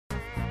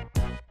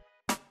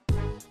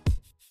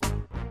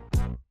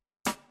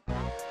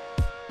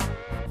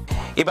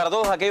Y para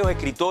todos aquellos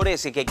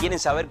escritores que quieren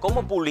saber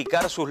cómo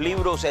publicar sus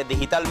libros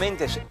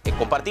digitalmente,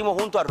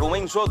 compartimos junto a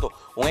Ruben Soto,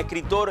 un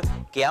escritor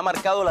que ha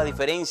marcado la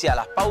diferencia,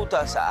 las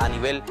pautas a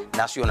nivel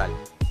nacional.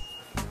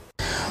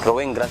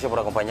 Ruben, gracias por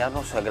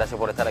acompañarnos, gracias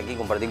por estar aquí,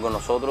 compartir con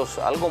nosotros.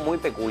 Algo muy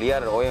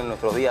peculiar hoy en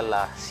nuestros días,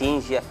 la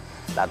ciencia,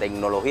 la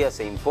tecnología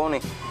se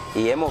impone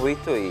y hemos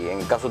visto, y en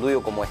el caso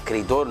tuyo como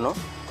escritor, ¿no?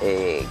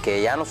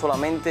 Que ya no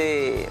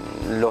solamente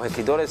los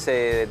escritores se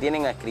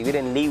detienen a escribir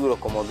en libros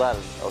como tal,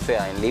 o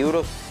sea, en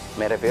libros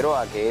me refiero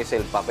a que es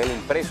el papel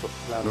impreso.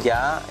 Claro.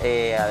 Ya,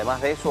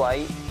 además de eso,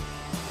 hay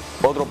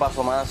otro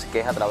paso más que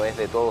es a través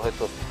de todos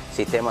estos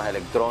sistemas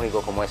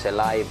electrónicos como es el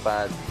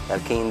iPad, el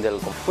Kindle.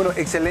 Bueno,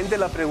 excelente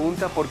la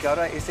pregunta porque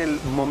ahora es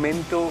el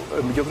momento,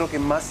 yo creo que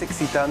más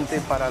excitante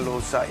para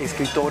los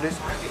escritores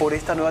por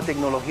esta nueva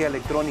tecnología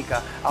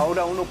electrónica.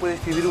 Ahora uno puede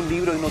escribir un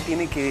libro y no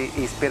tiene que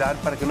esperar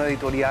para que una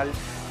editorial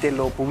te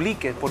lo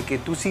publique, porque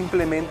tú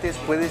simplemente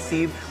puedes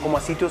ir como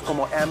a sitios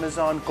como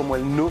Amazon, como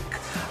el Nook,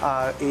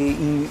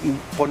 y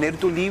poner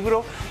tu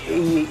libro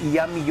y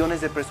ya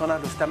millones de personas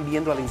lo están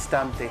viendo al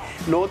instante.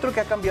 Lo otro que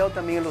ha cambiado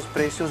también en los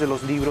precios de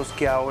los libros,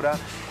 que ahora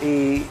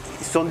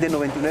son de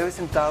 99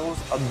 centavos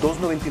a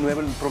 2.99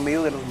 el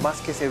promedio de los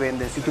más que se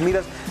venden. Si tú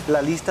miras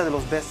la lista de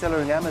los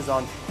bestsellers en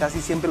Amazon,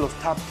 casi siempre los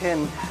top 10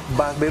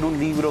 vas a ver un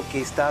libro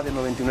que está de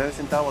 99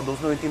 centavos a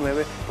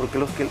 2.99 porque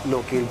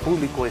lo que el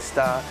público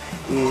está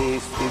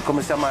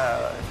 ¿cómo se llama?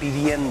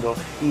 Pidiendo.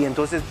 Y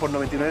entonces por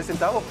 99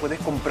 centavos puedes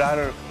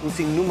comprar un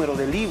sinnúmero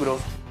de libros.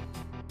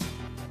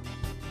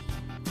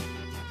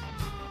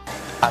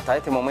 Hasta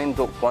este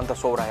momento,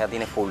 ¿cuántas obras ya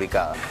tienes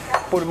publicadas?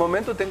 Por el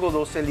momento tengo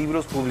 12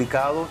 libros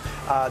publicados,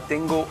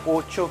 tengo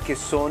 8 que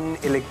son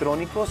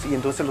electrónicos y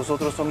entonces los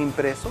otros son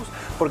impresos,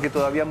 porque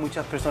todavía a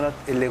muchas personas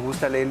les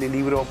gusta leer el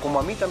libro, como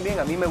a mí también.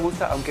 A mí me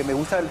gusta, aunque me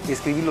gusta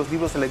escribir los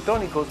libros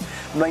electrónicos,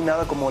 no hay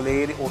nada como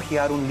leer,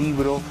 hojear un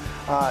libro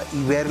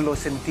y verlo,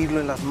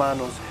 sentirlo en las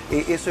manos.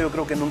 Eso yo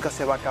creo que nunca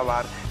se va a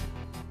acabar.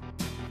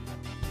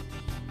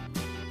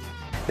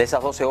 De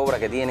esas 12 obras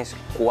que tienes,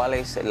 ¿cuál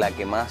es la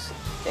que más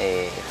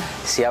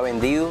se ha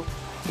vendido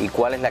y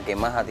cuál es la que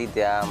más a ti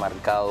te ha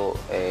marcado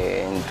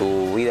en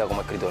tu vida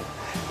como escritor?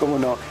 Cómo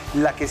no,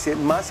 la que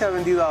más se ha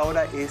vendido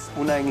ahora es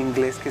una en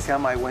inglés que se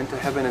llama I Went to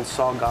Heaven and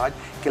Saw God,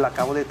 que la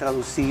acabo de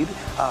traducir,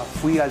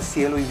 Fui al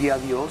cielo y vi a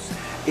Dios.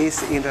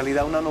 Es en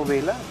realidad una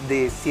novela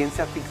de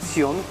ciencia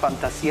ficción,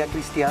 fantasía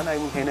cristiana, hay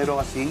un género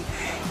así,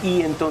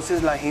 y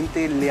entonces la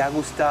gente le ha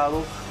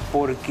gustado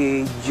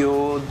porque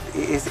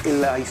es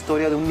la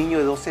historia de un niño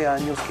de 12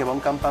 años que va a un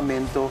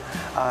campamento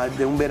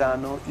de un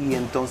verano y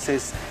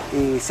entonces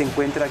se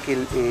encuentra que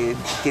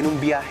tiene un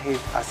viaje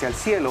hacia el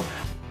cielo.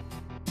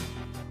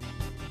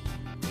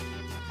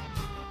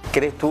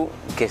 ¿Crees tú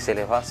que se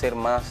les va a hacer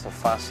más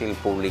fácil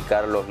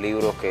publicar los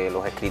libros, que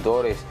los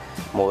escritores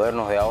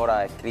modernos de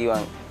ahora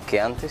escriban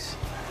que antes?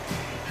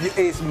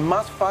 Es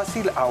más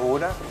fácil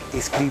ahora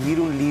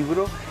escribir un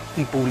libro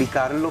y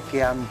publicarlo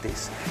que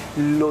antes.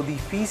 Lo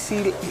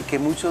difícil que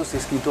muchos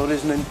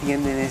escritores no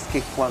entienden es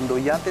que cuando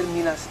ya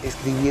terminas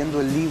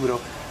escribiendo el libro,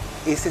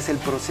 ese es el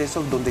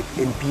proceso donde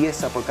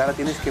empieza, porque ahora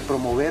tienes que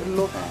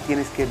promoverlo,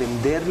 tienes que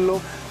venderlo,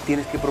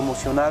 tienes que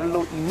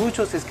promocionarlo, y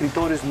muchos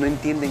escritores no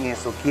entienden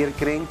eso.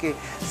 Creen que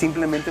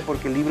simplemente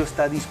porque el libro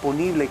está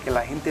disponible, que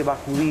la gente va a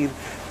acudir,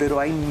 pero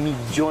hay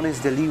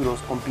millones de libros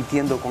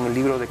compitiendo con el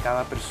libro de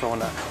cada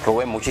persona.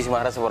 Rubén,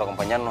 muchísimas gracias por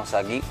acompañarnos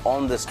aquí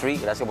on the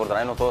street, gracias por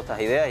traernos todas estas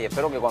ideas y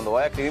espero que cuando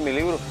vaya a escribir mi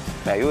libro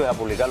me ayudes a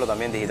publicarlo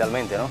también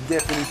digitalmente, ¿no?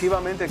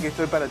 Definitivamente aquí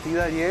estoy para ti,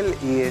 Dariel,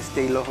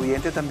 y los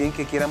oyentes también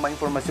que quieran más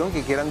información,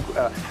 que quieran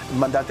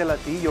mandártela a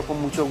ti, yo con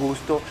mucho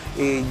gusto.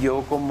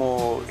 Yo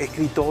como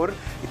escritor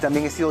y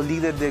también he sido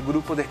líder de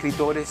grupos de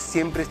escritores,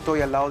 siempre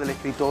estoy al lado del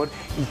escritor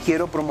y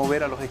quiero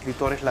promover a los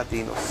escritores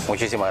latinos.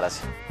 Muchísimas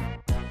gracias.